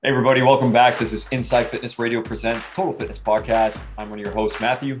Hey everybody, welcome back. This is Inside Fitness Radio presents Total Fitness Podcast. I'm one of your hosts,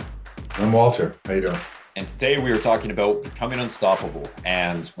 Matthew. I'm Walter. How you doing? And today we are talking about becoming unstoppable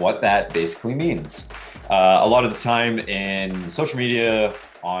and what that basically means. A lot of the time in social media,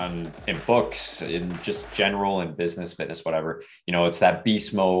 in books, in just general and business, fitness, whatever, it's that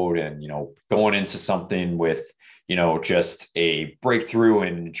beast mode and, going into something with, just a breakthrough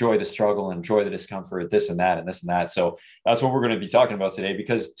and enjoy the struggle, enjoy the discomfort, this and that, and this and that. So that's what we're going to be talking about today,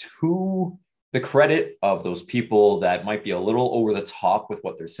 because to the credit of those people that might be a little over the top with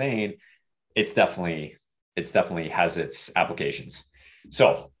what they're saying, it's definitely has its applications.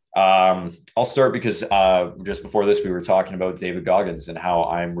 So I'll start because just before this, we were talking about David Goggins and how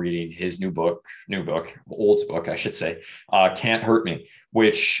I'm reading his old book, I should say, Can't Hurt Me,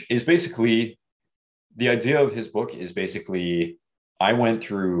 which is basically the idea of his book is basically, I went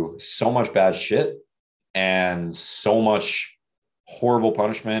through so much bad shit and so much horrible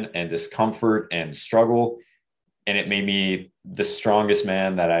punishment and discomfort and struggle, and it made me the strongest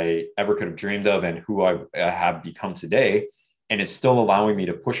man that I ever could have dreamed of and who I have become today. And it's still allowing me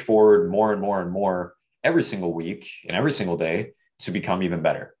to push forward more and more and more every single week and every single day to become even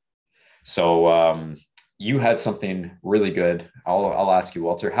better. So you had something really good. I'll ask you,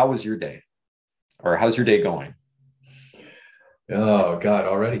 Walter, how was your day? Or how's your day going? Oh God,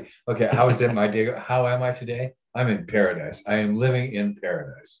 already. Okay, how is my day? How am I today? I'm in paradise. I am living in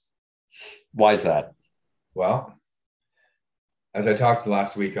paradise. Why is that? Well, as I talked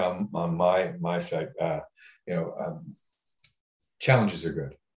last week on my site, challenges are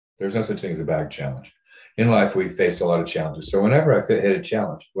good. There's no such thing as a bad challenge. In life, we face a lot of challenges. So whenever I hit a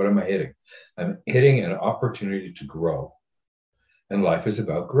challenge, what am I hitting? I'm hitting an opportunity to grow. And life is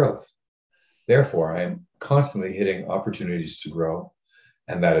about growth. Therefore, I am constantly hitting opportunities to grow,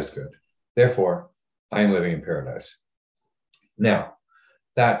 and that is good. Therefore, I am living in paradise. Now,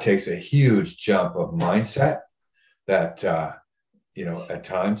 that takes a huge jump of mindset that, at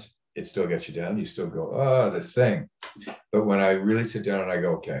times it still gets you down. You still go, oh, this thing. But when I really sit down and I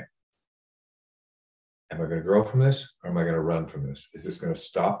go, okay, am I going to grow from this or am I going to run from this? Is this going to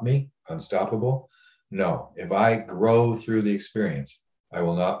stop me? Unstoppable? No. If I grow through the experience, I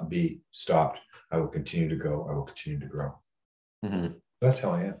will not be stopped. I will continue to go. I will continue to grow. Mm-hmm. That's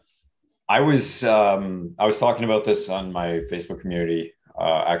how I am. I was talking about this on my Facebook community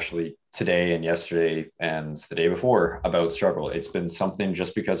actually today and yesterday and the day before about struggle. It's been something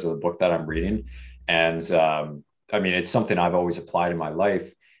just because of the book that I'm reading. And it's something I've always applied in my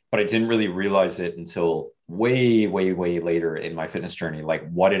life, but I didn't really realize it until way, way, way later in my fitness journey, like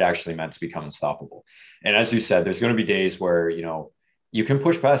what it actually meant to become unstoppable. And as you said, there's going to be days where, you can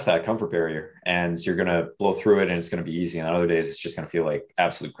push past that comfort barrier and you're going to blow through it and it's going to be easy. And other days it's just going to feel like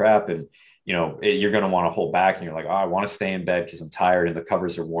absolute crap. And, you're going to want to hold back and you're like, oh, I want to stay in bed because I'm tired and the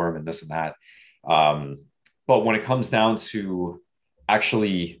covers are warm and this and that. But when it comes down to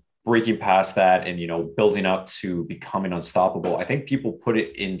actually breaking past that and, building up to becoming unstoppable, I think people put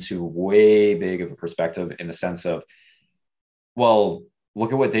it into way big of a perspective in the sense of, well,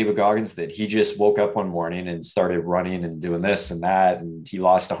 look at what David Goggins did. He just woke up one morning and started running and doing this and that. And he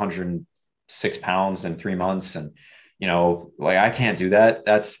lost 106 pounds in 3 months. And, I can't do that.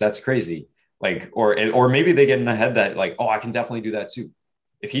 That's crazy. Or maybe they get in the head that like, oh, I can definitely do that too.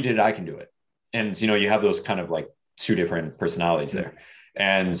 If he did it, I can do it. And, you have those kind of like two different personalities there.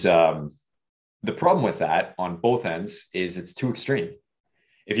 And the problem with that on both ends is it's too extreme.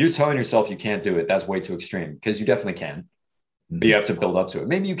 If you're telling yourself you can't do it, that's way too extreme because you definitely can. But you have to build up to it.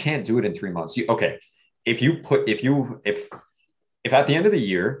 Maybe you can't do it in 3 months. If at the end of the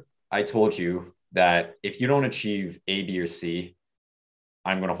year, I told you that if you don't achieve A, B, or C,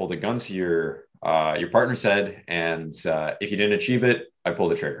 I'm going to hold a gun to your partner's head. And if you didn't achieve it, I pull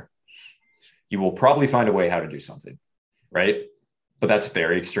the trigger. You will probably find a way how to do something, right? But that's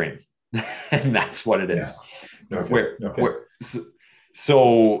very extreme. And that's what it is. Yeah. Okay.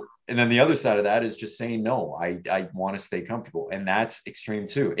 So and then the other side of that is just saying, no, I want to stay comfortable. And that's extreme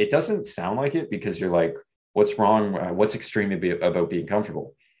too. It doesn't sound like it because you're like, what's wrong? What's extreme about being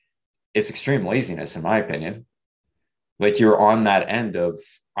comfortable? It's extreme laziness, in my opinion. Like you're on that end of,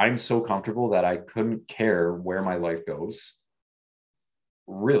 I'm so comfortable that I couldn't care where my life goes.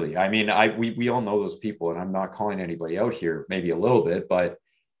 Really. We all know those people, and I'm not calling anybody out here, maybe a little bit, but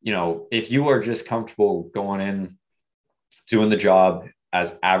if you are just comfortable going in, doing the job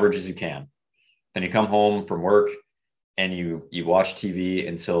as average as you can, then you come home from work and you watch TV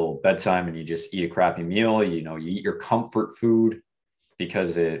until bedtime and you just eat a crappy meal. You eat your comfort food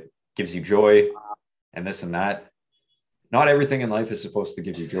because it gives you joy and this and that. Not everything in life is supposed to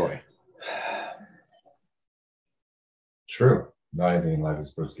give you joy. True. Not anything in life is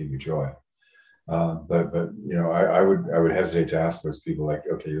supposed to give you joy. But I would hesitate to ask those people like,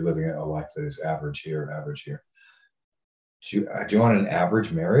 okay, you're living a life that is average here, average here. Do you want an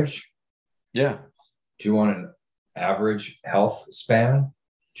average marriage? Yeah, Do you want an average health span?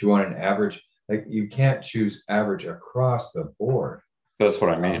 Do you want an average? Like you can't choose average across the board. that's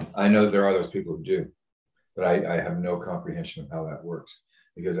what I mean. I know there are those people who do, but I have no comprehension of how that works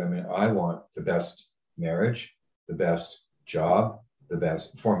because I mean I want the best marriage, the best job, the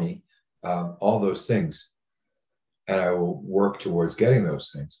best for me, all those things, and I will work towards getting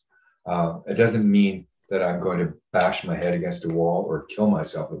those things. It doesn't mean that I'm going to bash my head against a wall or kill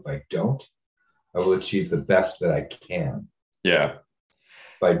myself if I don't. I will achieve the best that I can Yeah.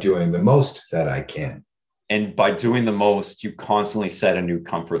 by doing the most that I can. And by doing the most, you constantly set a new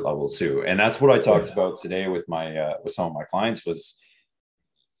comfort level too. And that's what I talked about today with my with some of my clients was,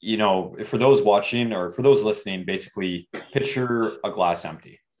 for those watching or for those listening, basically picture a glass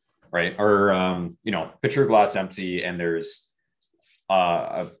empty, right? Or picture a glass empty and there's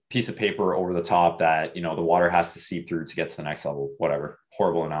a piece of paper over the top that the water has to seep through to get to the next level. Whatever,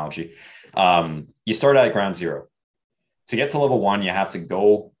 horrible analogy. You start at ground zero. To get to level 1, you have to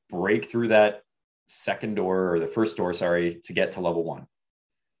go break through that second door or the first door, sorry, to get to level 1.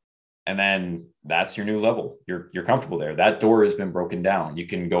 And then that's your new level. You're comfortable there. That door has been broken down. You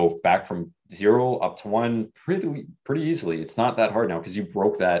can go back from 0 up to 1 pretty easily. It's not that hard now because you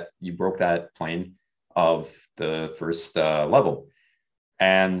broke that plane of the first level.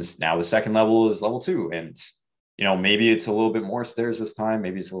 And now the second level is level 2. And maybe it's a little bit more stairs this time,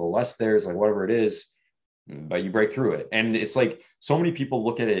 maybe it's a little less stairs, like whatever it is, but you break through it. And it's like so many people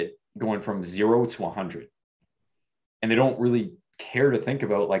look at it going from 0 to 100 and they don't really care to think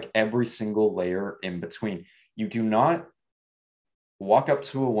about like every single layer in between. You do not walk up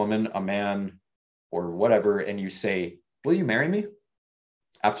to a woman, a man, or whatever, and you say, "Will you marry me?"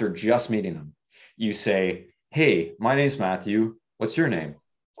 After just meeting them. You say, "Hey, my name's Matthew. What's your name?"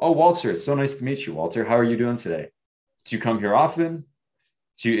 "Oh, Walter. It's so nice to meet you, Walter. How are you doing today? Do you come here often?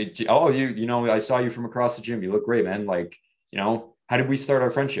 I saw you from across the gym. You look great, man. Like, how did we start our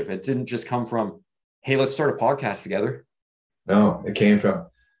friendship? It didn't just come from, hey, let's start a podcast together." No, it came from,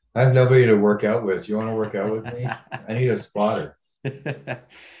 I have nobody to work out with. Do you want to work out with me? I need a spotter.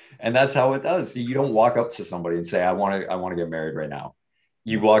 And that's how it does. You don't walk up to somebody and say, I want to get married right now.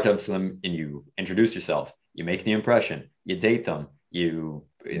 You walk up to them and you introduce yourself. You make the impression. You date them. You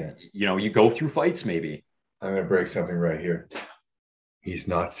go through fights maybe. I'm going to break something right here. He's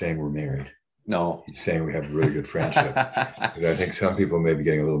not saying we're married. No. He's saying we have a really good friendship. Because I think some people may be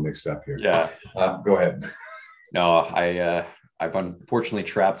getting a little mixed up here. Yeah. Go ahead. No, I've unfortunately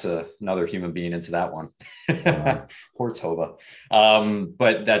trapped another human being into that one. Poor Tova.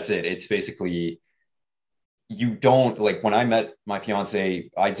 But that's it. It's basically, you don't, like when I met my fiance,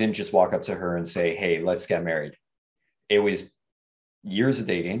 I didn't just walk up to her and say, "Hey, let's get married." It was years of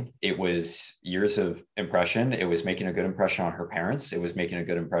dating. It was years of impression. It was making a good impression on her parents. It was making a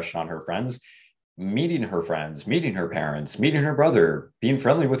good impression on her friends, meeting her friends, meeting her parents, meeting her brother, being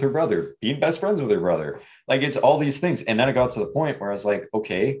friendly with her brother, being best friends with her brother. Like it's all these things. And then it got to the point where I was like,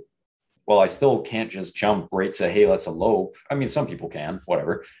 okay, well, I still can't just jump right to, hey, let's elope. I mean, some people can,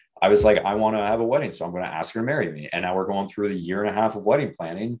 whatever. I was like, I want to have a wedding, so I'm going to ask her to marry me. And now we're going through the 1.5 years of wedding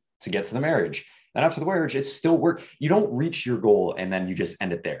planning to get to the marriage. And after the marriage, it's still work. You don't reach your goal and then you just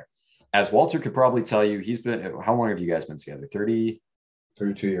end it there. As Walter could probably tell you, how long have you guys been together?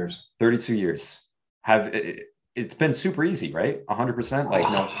 32 years. 32 years. It's been super easy, right? 100%. Like,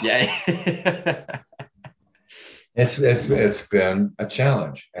 no, yeah. It's been a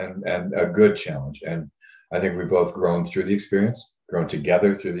challenge and a good challenge. And I think we've both grown through the experience, grown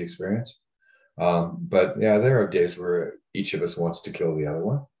together through the experience. But yeah, there are days where each of us wants to kill the other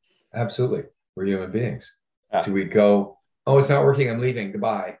one. Absolutely. We're human beings. Yeah. Do we go, "Oh, it's not working, I'm leaving,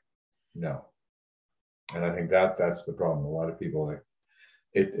 goodbye"? No. And I think that's the problem. A lot of people,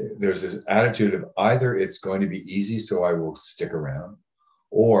 there's this attitude of either it's going to be easy, so I will stick around,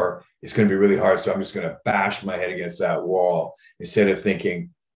 or it's going to be really hard, so I'm just going to bash my head against that wall instead of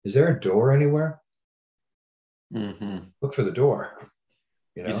thinking, is there a door anywhere? Mm-hmm. Look for the door.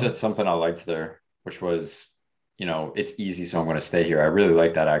 You said something I liked there, which was, it's easy, so I'm going to stay here. I really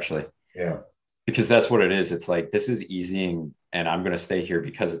like that, actually. Yeah. Because that's what it is. It's like, this is easy and I'm going to stay here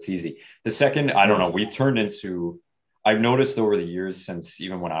because it's easy. The second, I don't know, we've turned into, I've noticed over the years since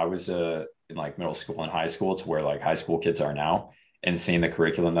even when I was in like middle school and high school to where like high school kids are now, and seeing the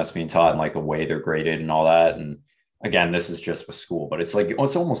curriculum that's being taught and like the way they're graded and all that. And again, this is just with school, but it's like,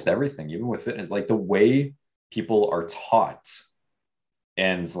 it's almost everything, even with fitness, like the way people are taught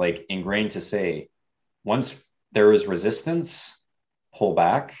and like ingrained to say, once there is resistance, pull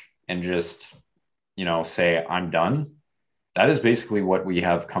back and just, say, I'm done, that is basically what we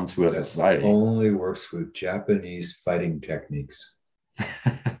have come to as a society. Only works with Japanese fighting techniques.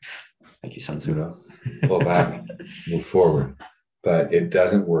 Thank you, Sun Tzu. Pull back, move forward. But it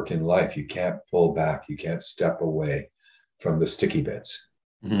doesn't work in life. You can't pull back. You can't step away from the sticky bits.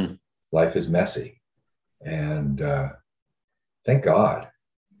 Mm-hmm. Life is messy. And thank God.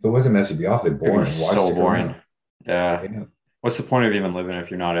 If it wasn't messy, it'd be awfully boring. So boring. Yeah. What's the point of even living if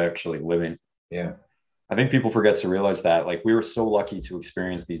you're not actually living? Yeah. I think people forget to realize that, like, we were so lucky to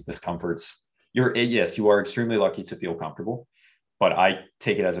experience these discomforts. Yes, you are extremely lucky to feel comfortable, but I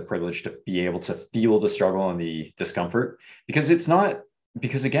take it as a privilege to be able to feel the struggle and the discomfort, because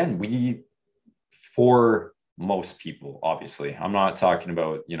again, for most people, obviously, I'm not talking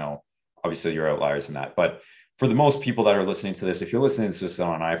about, obviously you're outliers in that, but for the most people that are listening to this, if you're listening to this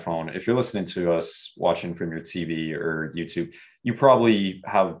on an iPhone, if you're listening to us watching from your TV or YouTube, you probably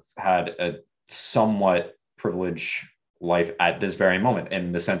have had a somewhat privileged life at this very moment,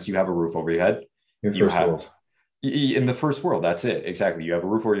 in the sense you have a roof over your head. In the first world, that's it. Exactly. You have a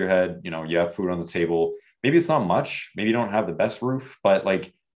roof over your head, you have food on the table. Maybe it's not much, maybe you don't have the best roof, but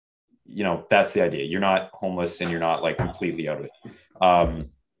like, that's the idea. You're not homeless and you're not like completely out of it.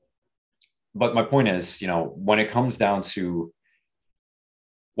 But my point is, when it comes down to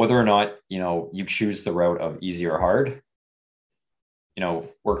whether or not, you choose the route of easy or hard,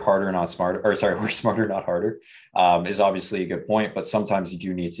 work harder, not smarter, work smarter, not harder, is obviously a good point. But sometimes you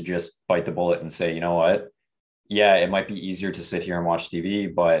do need to just bite the bullet and say, you know what? Yeah, it might be easier to sit here and watch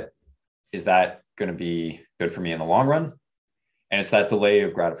TV, but is that going to be good for me in the long run? And it's that delay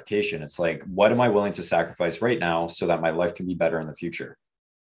of gratification. It's like, what am I willing to sacrifice right now so that my life can be better in the future?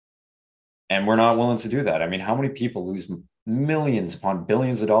 And we're not willing to do that. I mean, how many people lose millions upon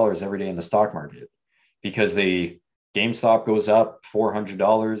billions of dollars every day in the stock market because GameStop goes up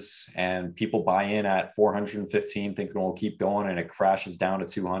 $400 and people buy in at 415, thinking it will keep going, and it crashes down to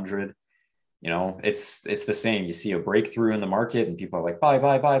 200. It's the same. You see a breakthrough in the market and people are like, buy,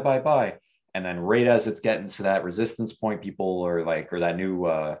 buy, buy, buy, buy. And then right as it's getting to that resistance point, people are like, or that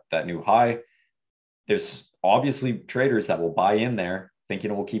new high, there's obviously traders that will buy in there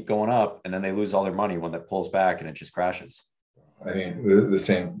thinking it will keep going up, and then they lose all their money when that pulls back and it just crashes. I mean, the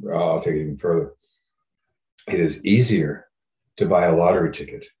same, I'll take it even further. It is easier to buy a lottery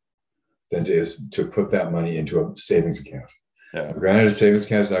ticket than it is to put that money into a savings account. Yeah. Granted, a savings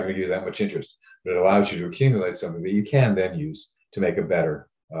account is not going to give you that much interest, but it allows you to accumulate something that you can then use to make a better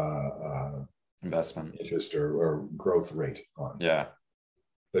investment interest or growth rate on. Yeah.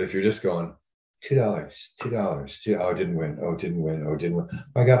 But if you're just going $2, oh, didn't win. Oh, didn't win. Oh, didn't win.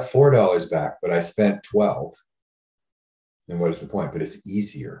 I got $4 back, but I spent 12. And what is the point? But it's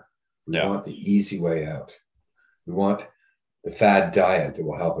easier. We want the easy way out. We want the fad diet that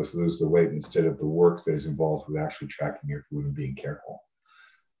will help us lose the weight instead of the work that is involved with actually tracking your food and being careful.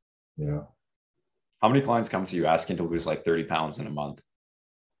 How many clients come to you asking to lose like 30 pounds in a month?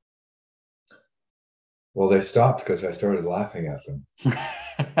 Well, they stopped because I started laughing at them.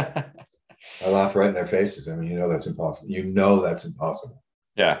 I laugh right in their faces. I mean, that's impossible. That's impossible.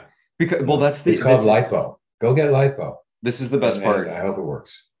 Yeah. Because, it's called lipo. Go get lipo. This is the best part. I hope it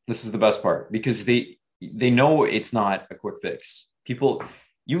works. This is the best part, because they know it's not a quick fix. People,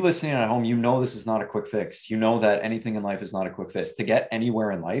 you listening at home, this is not a quick fix. That anything in life is not a quick fix. To get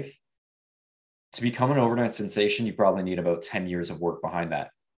anywhere in life, to become an overnight sensation, you probably need about 10 years of work behind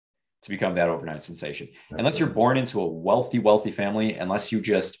that to become that overnight sensation. Absolutely. Unless you're born into a wealthy family, unless you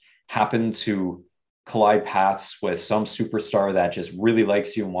just happen to collide paths with some superstar that just really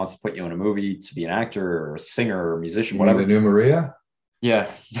likes you and wants to put you in a movie to be an actor or a singer or a musician, whatever. The new Maria? Yeah.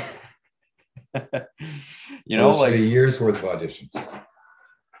 Like a year's worth of auditions.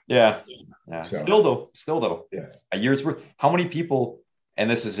 Yeah. So, still though. Yeah. A year's worth. How many people, and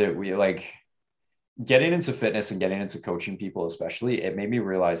this is it, we like getting into fitness and getting into coaching people, especially, it made me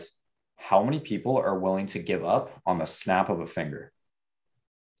realize how many people are willing to give up on the snap of a finger.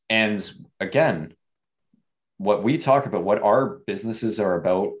 And again, what we talk about, what our businesses are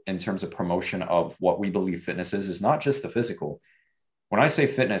about in terms of promotion of what we believe fitness is not just the physical. When I say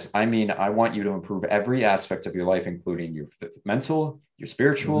fitness, I mean, I want you to improve every aspect of your life, including your mental, your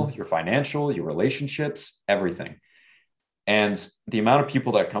spiritual, your financial, your relationships, everything. And the amount of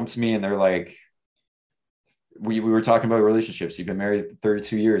people that come to me and they're like, we were talking about relationships. You've been married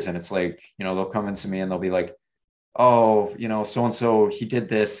 32 years. And it's like, they'll come into me and they'll be like, oh, so-and-so, he did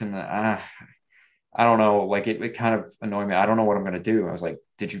this. And I don't know, like it kind of annoyed me. I don't know what I'm going to do. I was like,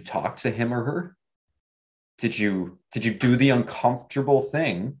 did you talk to him or her? Did you do the uncomfortable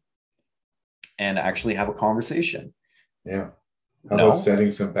thing and actually have a conversation? Yeah. How about No.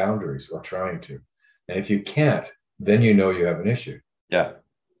 setting some boundaries or trying to? And if you can't, then you know you have an issue. Yeah.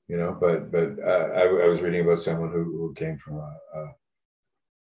 I was reading about someone who came from a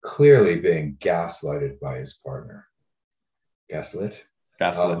clearly being gaslighted by his partner. Gaslit.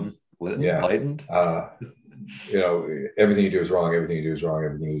 Gaslit. Yeah. Lightened. Uh, everything you do is wrong. Everything you do is wrong.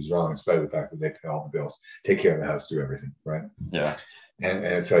 Everything you do is wrong, in spite of the fact that they pay all the bills, take care of the house, do everything, right? Yeah. And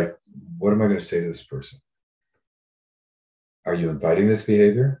it's like, what am I going to say to this person? Are you inviting this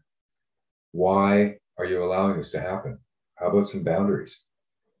behavior? Why are you allowing this to happen? How about some boundaries?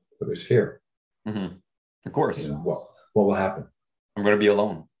 But there's fear. Mm-hmm. Of course. What will happen? I'm going to be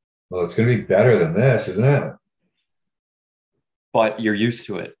alone. Well, it's going to be better than this, isn't it? But you're used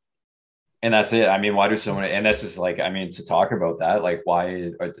to it. And that's it. I mean, why do so many, and this is like, I mean, to talk about that, like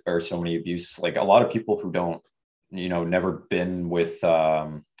why are so many abuse, like a lot of people who don't, never been with,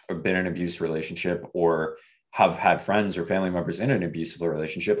 or been in an abusive relationship or have had friends or family members in an abusive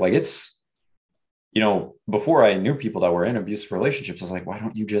relationship. Like it's, before I knew people that were in abusive relationships, I was like, why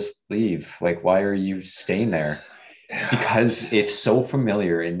don't you just leave? Like, why are you staying there? Because it's so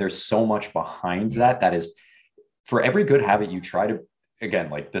familiar and there's so much behind that is for every good habit you try to, again,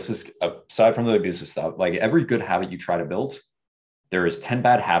 like this is aside from the abusive stuff, like every good habit you try to build, there is 10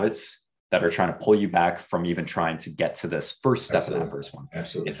 bad habits that are trying to pull you back from even trying to get to this first step in that first one.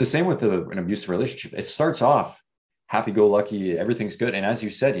 Absolutely. It's the same with an abusive relationship. It starts off happy-go-lucky, everything's good. And as you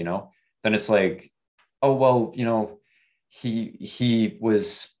said, then it's like, oh, well, he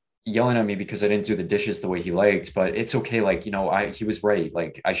was yelling at me because I didn't do the dishes the way he liked, but it's okay. Like, he was right.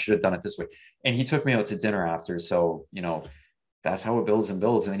 Like I should have done it this way. And he took me out to dinner after. So, that's how it builds and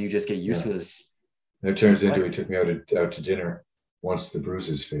builds. And then you just get used to this. And it turns into, he took me out to dinner once the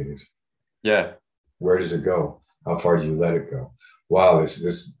bruises faded. Yeah. Where does it go? How far do you let it go? Wow,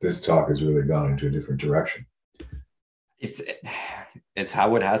 this talk has really gone into a different direction. It's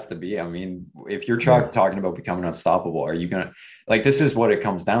how it has to be. I mean, if you're talking about becoming unstoppable, are you gonna, like, this is what it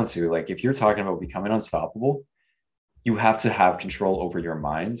comes down to. Like, if you're talking about becoming unstoppable, you have to have control over your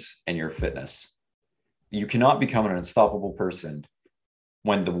minds and your fitness. You cannot become an unstoppable person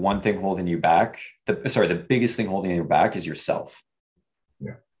when the one thing holding you back, the biggest thing holding you back is yourself.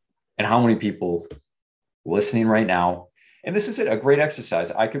 Yeah. And how many people listening right now, and this is a great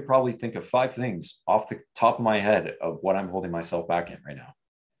exercise. I could probably think of 5 things off the top of my head of what I'm holding myself back in right now.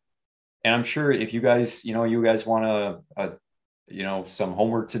 And I'm sure if you guys, you guys want some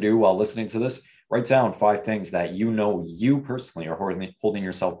homework to do while listening to this, write down 5 things that you personally are holding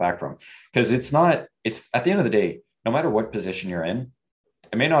yourself back from. Because it's at the end of the day, no matter what position you're in,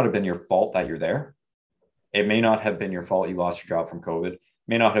 it may not have been your fault that you're there. It may not have been your fault you lost your job from COVID. It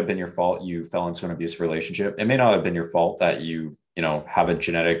may not have been your fault you fell into an abusive relationship. It may not have been your fault that you have a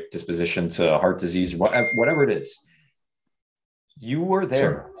genetic disposition to heart disease, whatever it is. You were there.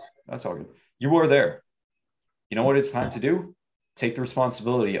 Sure. That's all good. You were there. You know what it's time to do? Take the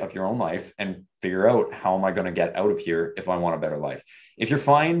responsibility of your own life and figure out, how am I going to get out of here if I want a better life? If you're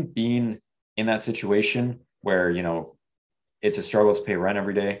fine being in that situation where, it's a struggle to pay rent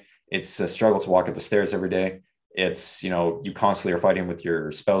every day, it's a struggle to walk up the stairs every day, it's, you constantly are fighting with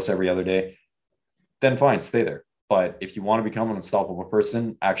your spouse every other day, then fine, stay there. But if you want to become an unstoppable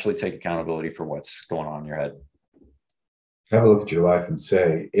person, actually take accountability for what's going on in your head. Have a look at your life and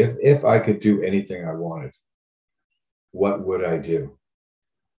say, if I could do anything I wanted, what would I do?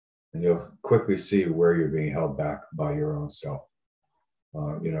 And you'll quickly see where you're being held back by your own self.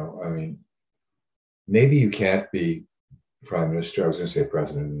 Maybe you can't be prime minister. I was going to say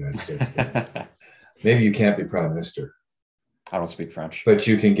president of the United States. Maybe you can't be prime minister. I don't speak French. But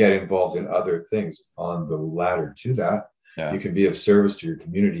you can get involved in other things on the ladder to that. Yeah. You can be of service to your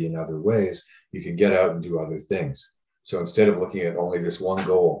community in other ways. You can get out and do other things. So instead of looking at only this one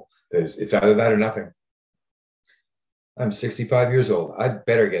goal, it's either that or nothing. I'm 65 years old. I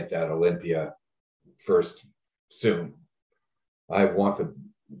better get that Olympia first soon. I want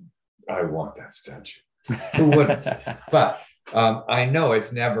that statue. Who wouldn't? But I know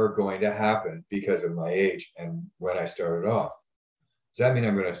it's never going to happen because of my age and when I started off. Does that mean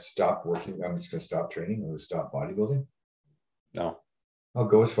I'm going to stop working? I'm just going to stop training or stop bodybuilding? No. I'll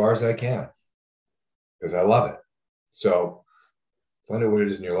go as far as I can because I love it. So find out what it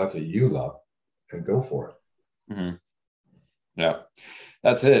is in your life that you love and go for it. Mm-hmm. Yeah,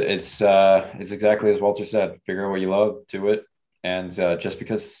 that's it. It's exactly as Walter said. Figure out what you love, do it. And just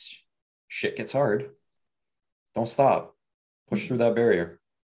because shit gets hard, don't stop. Push through that barrier.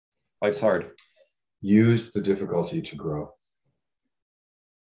 Life's hard. Use the difficulty to grow.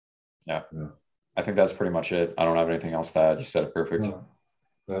 Yeah. I think that's pretty much it. I don't have anything else to add. You said it perfect.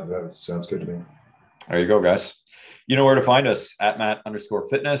 That sounds good to me. There you go, guys. You know where to find us, at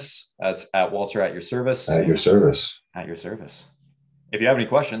Matt_fitness. That's at Walter at your service. At your service. At your service. If you have any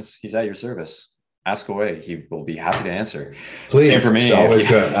questions, he's at your service. Ask away. He will be happy to answer. Please. Same for me. It's always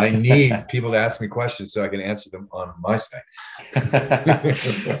good. I need people to ask me questions so I can answer them on my site.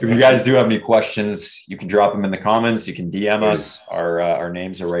 If you guys do have any questions, you can drop them in the comments. You can DM us. Our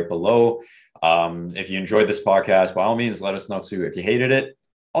names are right below. If you enjoyed this podcast, by all means, let us know too. If you hated it,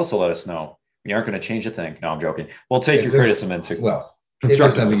 also let us know. We aren't going to change a thing. No, I'm joking. We'll take your criticism into. Well, if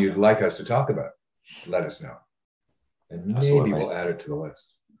there's something you'd like us to talk about, let us know. And maybe we'll add it to the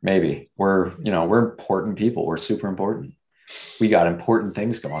list. Maybe. We're important people. We're super important. We got important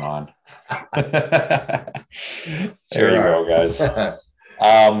things going on. There you go, guys.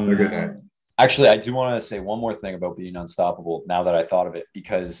 Good night. Actually, I do want to say one more thing about being unstoppable now that I thought of it,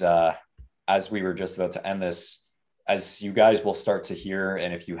 because as we were just about to end this, as you guys will start to hear,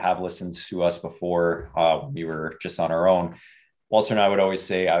 and if you have listened to us before, we were just on our own, Walter and I would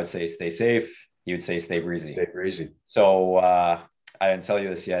say, stay safe. He would say, stay breezy. Stay breezy. So, I didn't tell you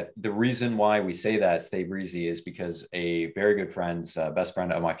this yet. The reason why we say that, stay breezy, is because a very good friend's best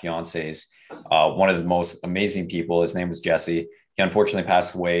friend of my fiance's, one of the most amazing people, his name was Jesse. He unfortunately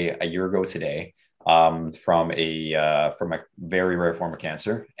passed away a year ago today from a very rare form of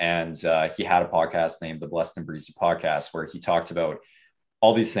cancer. And he had a podcast named the Blessed and Breezy Podcast, where he talked about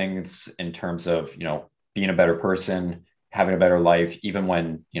all these things in terms of, being a better person, having a better life, even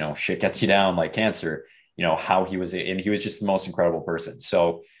when, shit gets you down like cancer. How he was, and he was just the most incredible person.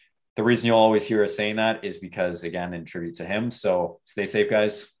 So the reason you'll always hear us saying that is because, again, in tribute to him. So stay safe,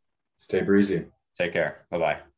 guys. Stay breezy. Take care. Bye-bye.